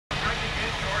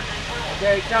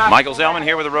Michael Zellman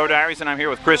here with the Road Diaries, and I'm here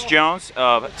with Chris Jones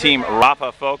of Team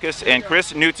Rapha Focus. And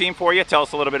Chris, new team for you. Tell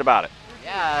us a little bit about it.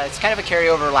 Yeah, it's kind of a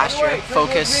carryover last year.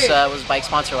 Focus was bike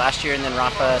sponsor last year, and then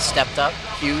Rapha stepped up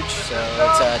huge. So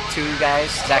it's two guys,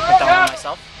 Zach McDonald and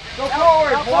myself.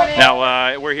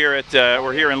 Now we're here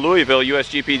in Louisville,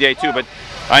 USGP Day 2. But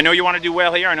I know you want to do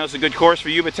well here. I know it's a good course for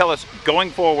you. But tell us,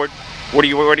 going forward, where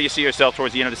do you see yourself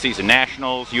towards the end of the season?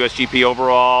 Nationals, USGP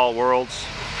overall, Worlds?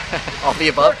 All the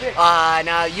above.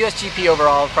 Now USGP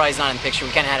overall probably is not in the picture.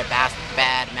 We kind of had a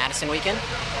bad Madison weekend,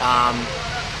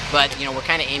 but you know, we're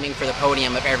kind of aiming for the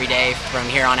podium of every day from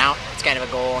here on out. It's kind of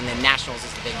a goal, and then Nationals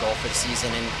is the big goal for the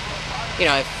season. And you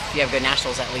know, if you have good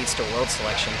Nationals, that leads to a World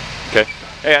selection. Okay.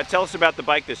 Hey, tell us about the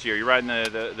bike this year. You're riding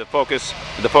the Focus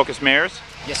Mares.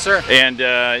 Yes, sir. And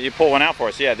you pull one out for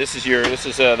us. Yeah, this is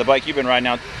the bike you've been riding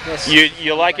now. Yes.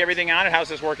 You like everything on it? How's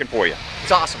this working for you?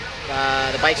 It's awesome.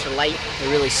 The bikes are light. They're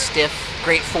really stiff.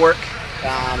 Great fork.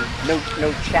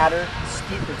 No chatter.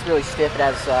 It's really stiff. It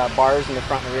has bars in the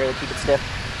front and the rear that keep it stiff.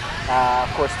 Of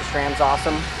course, the SRAM's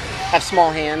awesome. I have small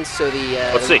hands, so the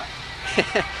let's see.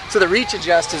 So the reach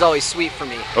adjust is always sweet for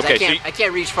me. Okay, I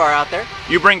can't reach far out there.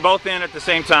 You bring both in at the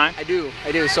same time? I do.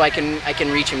 So I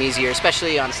can reach them easier,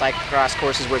 especially on cyclocross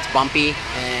courses where it's bumpy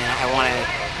and I want to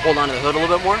hold on to the hood a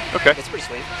little bit more. Okay. It's pretty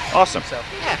sweet. Awesome. So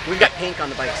yeah, we've got pink on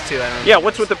the bikes too. I don't know. Yeah,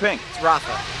 what's with the pink? It's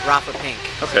Rapha pink.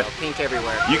 Okay. So pink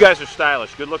everywhere. You guys are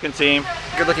stylish, good looking team.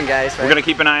 Good looking guys. Right? We're going to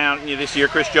keep an eye out on you this year.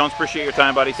 Chris Jones, appreciate your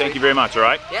time, buddy. Thank you very much, all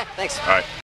right? Yeah, thanks. All right.